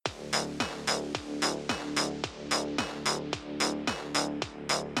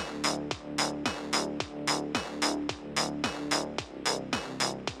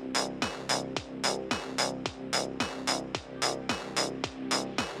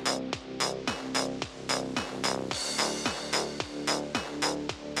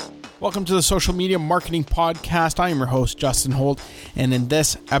Welcome to the Social Media Marketing Podcast. I am your host, Justin Holt, and in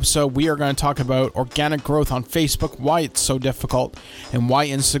this episode, we are going to talk about organic growth on Facebook, why it's so difficult, and why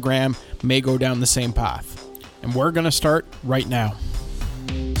Instagram may go down the same path. And we're going to start right now.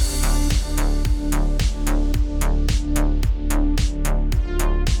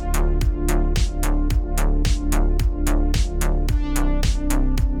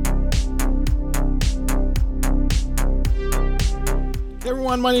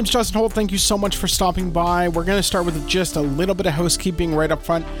 My name is Justin Holt. Thank you so much for stopping by. We're going to start with just a little bit of housekeeping right up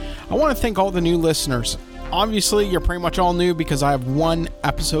front. I want to thank all the new listeners. Obviously, you're pretty much all new because I have one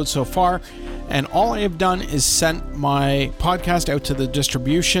episode so far, and all I have done is sent my podcast out to the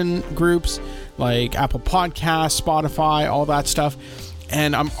distribution groups like Apple Podcasts, Spotify, all that stuff.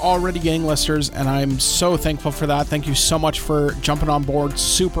 And I'm already getting listeners, and I'm so thankful for that. Thank you so much for jumping on board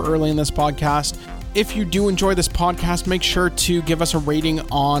super early in this podcast. If you do enjoy this podcast, make sure to give us a rating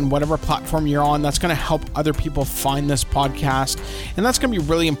on whatever platform you're on. That's going to help other people find this podcast. And that's going to be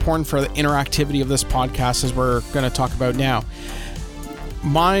really important for the interactivity of this podcast, as we're going to talk about now.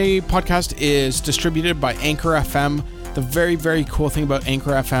 My podcast is distributed by Anchor FM. The very, very cool thing about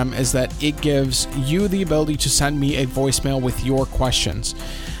Anchor FM is that it gives you the ability to send me a voicemail with your questions.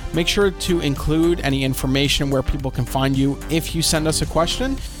 Make sure to include any information where people can find you if you send us a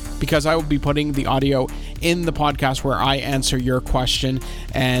question, because I will be putting the audio in the podcast where I answer your question,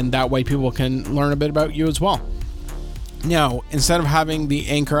 and that way people can learn a bit about you as well. Now, instead of having the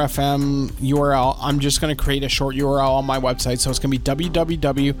Anchor FM URL, I'm just going to create a short URL on my website. So it's going to be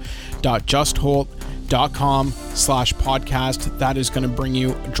www.justholt.com/podcast. That is going to bring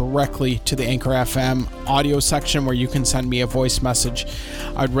you directly to the Anchor FM audio section where you can send me a voice message.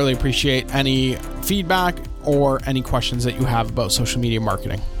 I'd really appreciate any feedback or any questions that you have about social media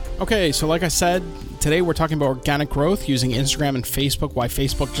marketing. Okay, so like I said, today we're talking about organic growth using Instagram and Facebook, why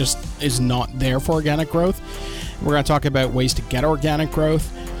Facebook just is not there for organic growth. We're going to talk about ways to get organic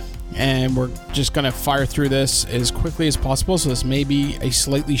growth, and we're just going to fire through this as quickly as possible. So this may be a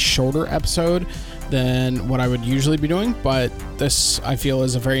slightly shorter episode than what I would usually be doing, but this, I feel,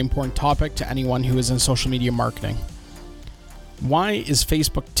 is a very important topic to anyone who is in social media marketing. Why is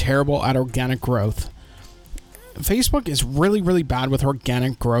Facebook terrible at organic growth? Facebook is really, really bad with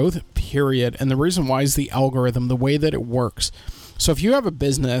organic growth, period. And the reason why is the algorithm, the way that it works. So if you have a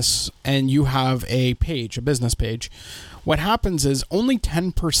business and you have a page, a business page, what happens is only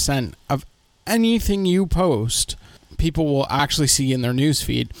 10% of anything you post, people will actually see in their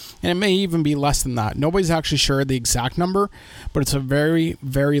newsfeed. And it may even be less than that. Nobody's actually sure the exact number, but it's a very,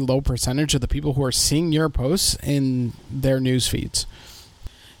 very low percentage of the people who are seeing your posts in their newsfeeds.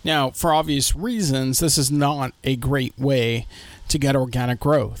 Now, for obvious reasons, this is not a great way to get organic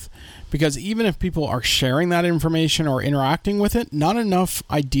growth, because even if people are sharing that information or interacting with it, not enough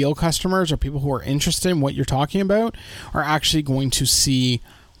ideal customers or people who are interested in what you're talking about are actually going to see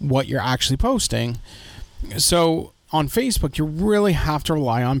what you're actually posting. So on Facebook, you really have to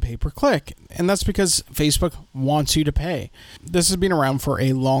rely on pay-per-click, and that's because Facebook wants you to pay. This has been around for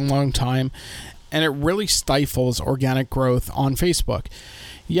a long, long time, and it really stifles organic growth on Facebook.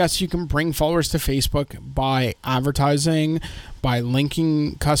 Yes, you can bring followers to Facebook by advertising, by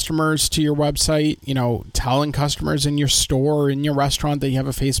linking customers to your website, telling customers in your store or in your restaurant that you have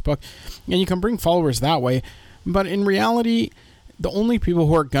a Facebook, and you can bring followers that way. But in reality, the only people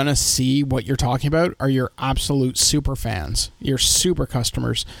who are going to see what you're talking about are your absolute super fans, your super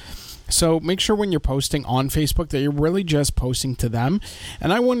customers. So make sure when you're posting on Facebook that you're really just posting to them.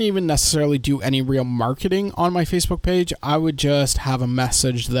 And I wouldn't even necessarily do any real marketing on my Facebook page. I would just have a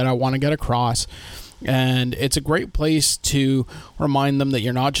message that I want to get across. And it's a great place to remind them that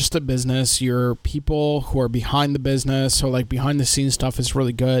you're not just a business, you're people who are behind the business. So like behind the scenes stuff is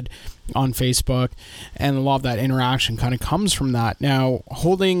really good on Facebook. And a lot of that interaction kind of comes from that. Now,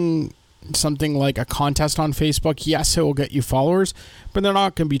 holding something like a contest on Facebook, yes, it will get you followers, but they're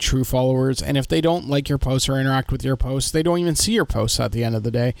not going to be true followers. And if they don't like your posts or interact with your posts, they don't even see your posts at the end of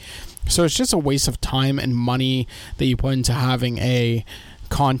the day. So it's just a waste of time and money that you put into having a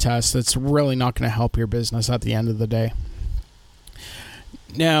contest that's really not going to help your business at the end of the day.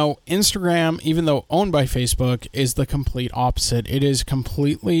 Now, Instagram, even though owned by Facebook, is the complete opposite. It is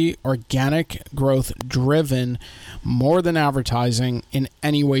completely organic growth driven, more than advertising in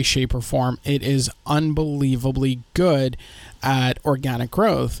any way, shape, or form. It is unbelievably good at organic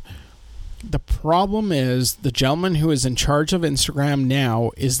growth. The problem is the gentleman who is in charge of Instagram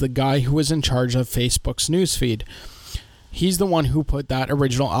now is the guy who was in charge of Facebook's newsfeed. He's the one who put that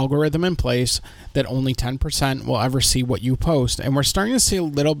original algorithm in place that only 10% will ever see what you post. And we're starting to see a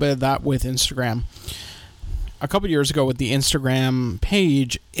little bit of that with Instagram. a couple years ago with the Instagram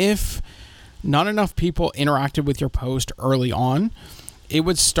page, if not enough people interacted with your post early on, it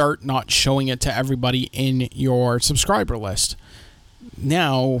would start not showing it to everybody in your subscriber list.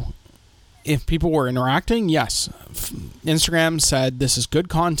 Now, if people were interacting, yes, Instagram said, this is good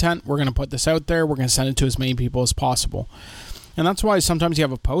content, we're going to put this out there, we're going to send it to as many people as possible. And that's why sometimes you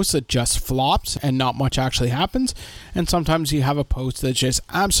have a post that just flops and not much actually happens. And sometimes you have a post that just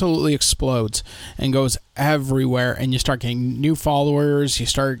absolutely explodes and goes everywhere. And you start getting new followers. You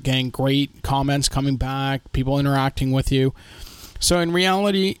start getting great comments coming back, people interacting with you. So in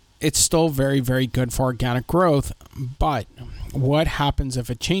reality, it's still very, very good for organic growth. But what happens if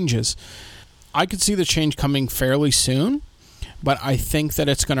it changes? I could see the change coming fairly soon. But I think that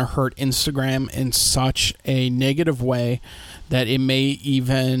it's going to hurt Instagram in such a negative way that it may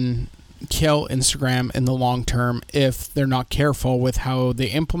even kill Instagram in the long term if they're not careful with how they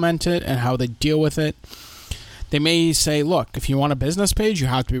implement it and how they deal with it. They may say, look, if you want a business page, you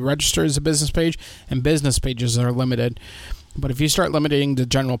have to be registered as a business page, and business pages are limited. But if you start limiting the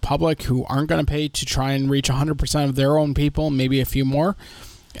general public who aren't going to pay to try and reach 100% of their own people, maybe a few more,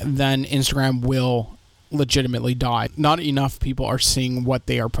 then Instagram will legitimately die. Not enough people are seeing what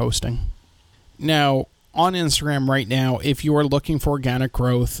they are posting. Now, on Instagram right now, if you are looking for organic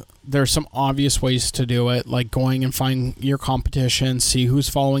growth, there's some obvious ways to do it, like going and find your competition, see who's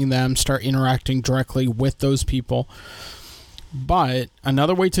following them, start interacting directly with those people. But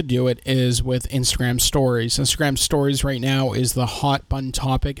another way to do it is with Instagram stories. Instagram stories right now is the hot button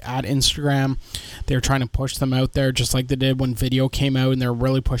topic at Instagram. They're trying to push them out there just like they did when video came out, and they're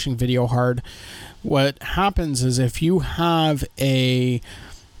really pushing video hard. What happens is if you have a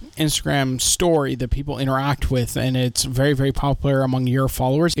Instagram story that people interact with and it's very, very popular among your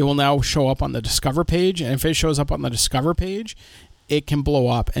followers, it will now show up on the Discover page. And if it shows up on the Discover page, it can blow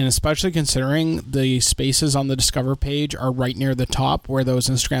up. And especially considering the spaces on the Discover page are right near the top where those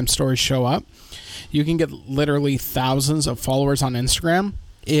Instagram stories show up, you can get literally thousands of followers on Instagram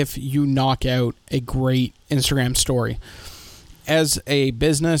if you knock out a great Instagram story. As a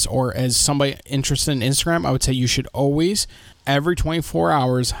business or as somebody interested in Instagram, I would say you should always, every 24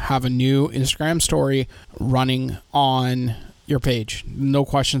 hours, have a new Instagram story running on your page. No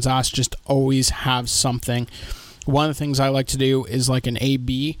questions asked, just always have something. One of the things I like to do is like an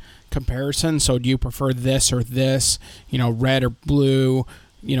A/B comparison. So do you prefer this or this, red or blue,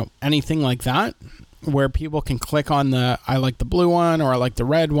 anything like that, where people can click on the I like the blue one or I like the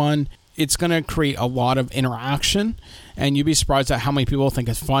red one. It's going to create a lot of interaction, and you'd be surprised at how many people think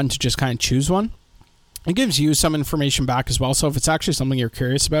it's fun to just kind of choose one. It gives you some information back as well. So if it's actually something you're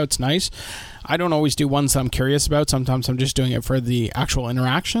curious about, it's nice. I don't always do ones that I'm curious about. Sometimes I'm just doing it for the actual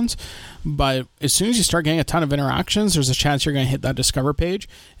interactions. But as soon as you start getting a ton of interactions, there's a chance you're going to hit that Discover page.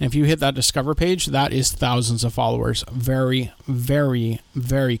 And if you hit that Discover page, that is thousands of followers very, very,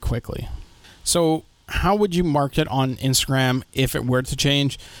 very quickly. So how would you market on Instagram if it were to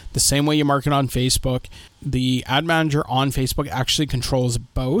change? The same way you market on Facebook. The ad manager on Facebook actually controls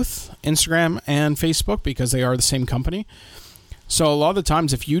both Instagram and Facebook because they are the same company. So a lot of the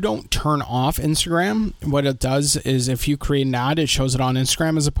times, if you don't turn off Instagram, what it does is if you create an ad, it shows it on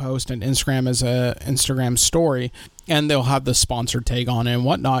Instagram as a post and Instagram as a Instagram story, and they'll have the sponsor tag on it and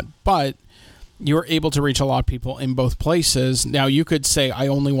whatnot. But you're able to reach a lot of people in both places. Now, you could say, I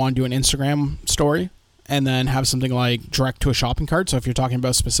only want to do an Instagram story, and then have something like direct to a shopping cart. So if you're talking about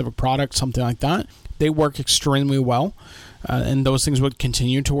a specific product, something like that, they work extremely well. And those things would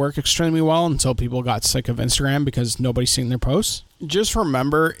continue to work extremely well until people got sick of Instagram because nobody's seeing their posts. Just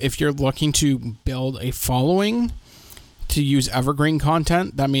remember, if you're looking to build a following, to use evergreen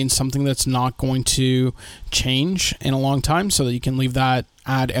content. That means something that's not going to change in a long time, so that you can leave that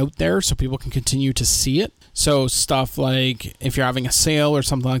ad out there so people can continue to see it. So stuff like if you're having a sale or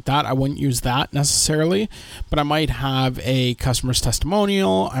something like that, I wouldn't use that necessarily, but I might have a customer's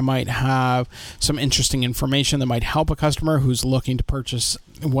testimonial. I might have some interesting information that might help a customer who's looking to purchase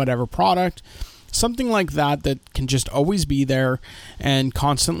whatever product. Something like that that can just always be there and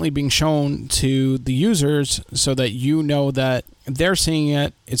constantly being shown to the users so that you know that they're seeing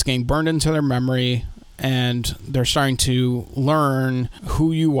it, it's getting burned into their memory, and they're starting to learn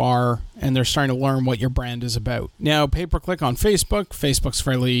who you are, and they're starting to learn what your brand is about. Now, pay-per-click on Facebook. Facebook's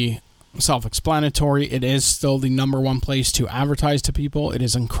fairly self-explanatory. It is still the number one place to advertise to people. It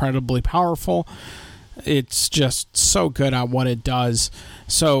is incredibly powerful. It's just so good at what it does.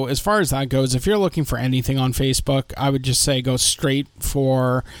 So as far as that goes, if you're looking for anything on Facebook, I would just say go straight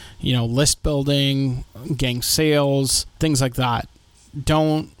for, list building, getting sales, things like that.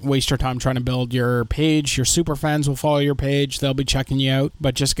 don't waste your time trying to build your page. Your super fans will follow your page. They'll be checking you out,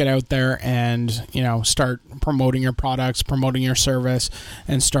 but just get out there and, start promoting your products, promoting your service,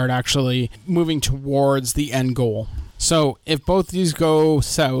 and start actually moving towards the end goal. So if both these go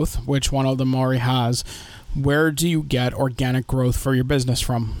south, which one of them already has, where do you get organic growth for your business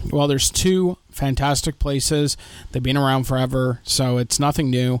from? Well, there's two fantastic places. They've been around forever, so it's nothing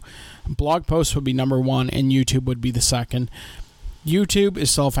new. Blog posts would be number one, and YouTube would be the second. YouTube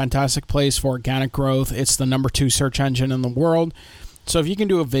is still a fantastic place for organic growth. It's the number 2 search engine in the world. So if you can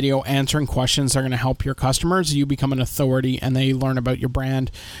do a video answering questions that are going to help your customers, you become an authority and they learn about your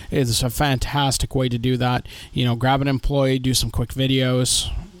brand. It's a fantastic way to do that. Grab an employee, do some quick videos,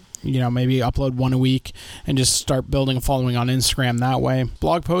 maybe upload one a week and just start building a following on Instagram that way.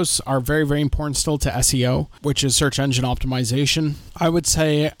 Blog posts are very, very important still to SEO, which is search engine optimization. I would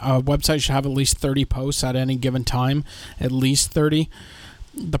say a website should have at least 30 posts at any given time, at least 30.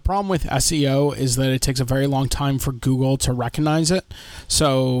 The problem with SEO is that it takes a very long time for Google to recognize it.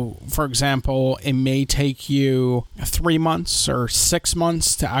 So, for example, it may take you 3 months or 6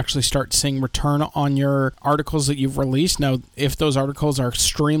 months to actually start seeing return on your articles that you've released. Now, if those articles are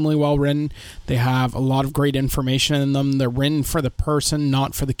extremely well written, they have a lot of great information in them, they're written for the person,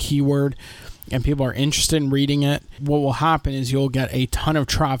 not for the keyword, and people are interested in reading it, what will happen is you'll get a ton of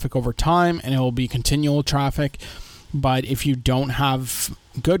traffic over time, and it will be continual traffic. But if you don't have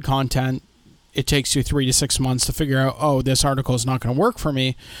good content, it takes you 3 to 6 months to figure out, this article is not going to work for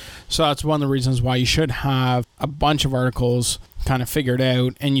me. So that's one of the reasons why you should have a bunch of articles kind of figured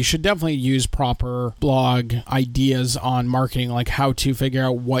out, and you should definitely use proper blog ideas on marketing, like how to figure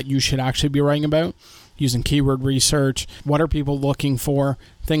out what you should actually be writing about, using keyword research, what are people looking for,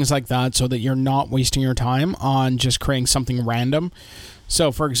 things like that, so that you're not wasting your time on just creating something random.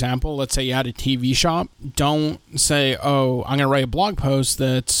 So, for example, let's say you had a TV shop. Don't say, I'm going to write a blog post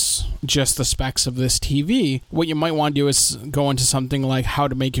that's just the specs of this TV. What you might want to do is go into something like how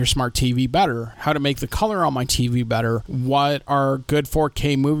to make your smart TV better, how to make the color on my TV better, what are good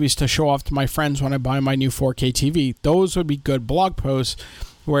 4K movies to show off to my friends when I buy my new 4K TV. Those would be good blog posts.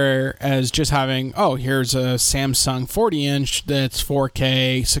 Whereas just having, here's a Samsung 40-inch that's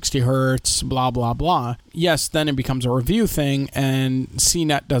 4K, 60 hertz, blah, blah, blah. Yes, then it becomes a review thing, and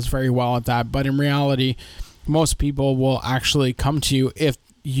CNET does very well at that. But in reality, most people will actually come to you if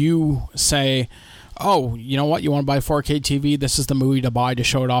you say, you know what, you want to buy a 4K TV? This is the movie to buy to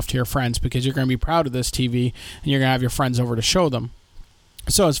show it off to your friends, because you're going to be proud of this TV, and you're going to have your friends over to show them.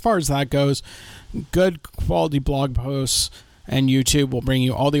 So as far as that goes, good quality blog posts and YouTube will bring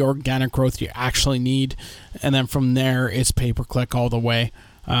you all the organic growth you actually need. And then from there, it's pay-per-click all the way.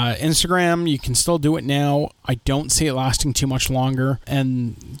 Instagram, you can still do it now. I don't see it lasting too much longer.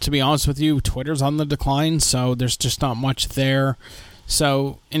 And to be honest with you, Twitter's on the decline, so there's just not much there.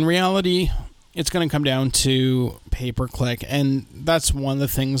 So in reality, it's going to come down to pay-per-click. And that's one of the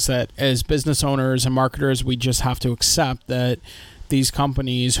things that as business owners and marketers, we just have to accept that these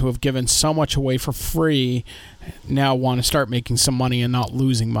companies who have given so much away for free now want to start making some money and not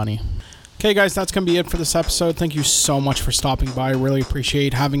losing money. Okay, guys, that's going to be it for this episode. Thank you so much for stopping by. I really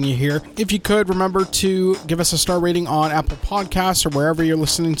appreciate having you here. If you could, remember to give us a star rating on Apple Podcasts or wherever you're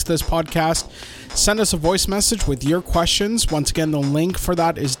listening to this podcast. Send us a voice message with your questions. Once again, the link for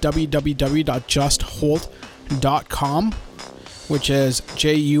that is www.justholt.com, which is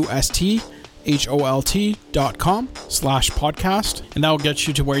JUSTHOLT.com/podcast, and that will get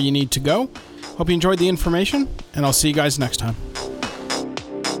you to where you need to go. Hope you enjoyed the information, and I'll see you guys next time.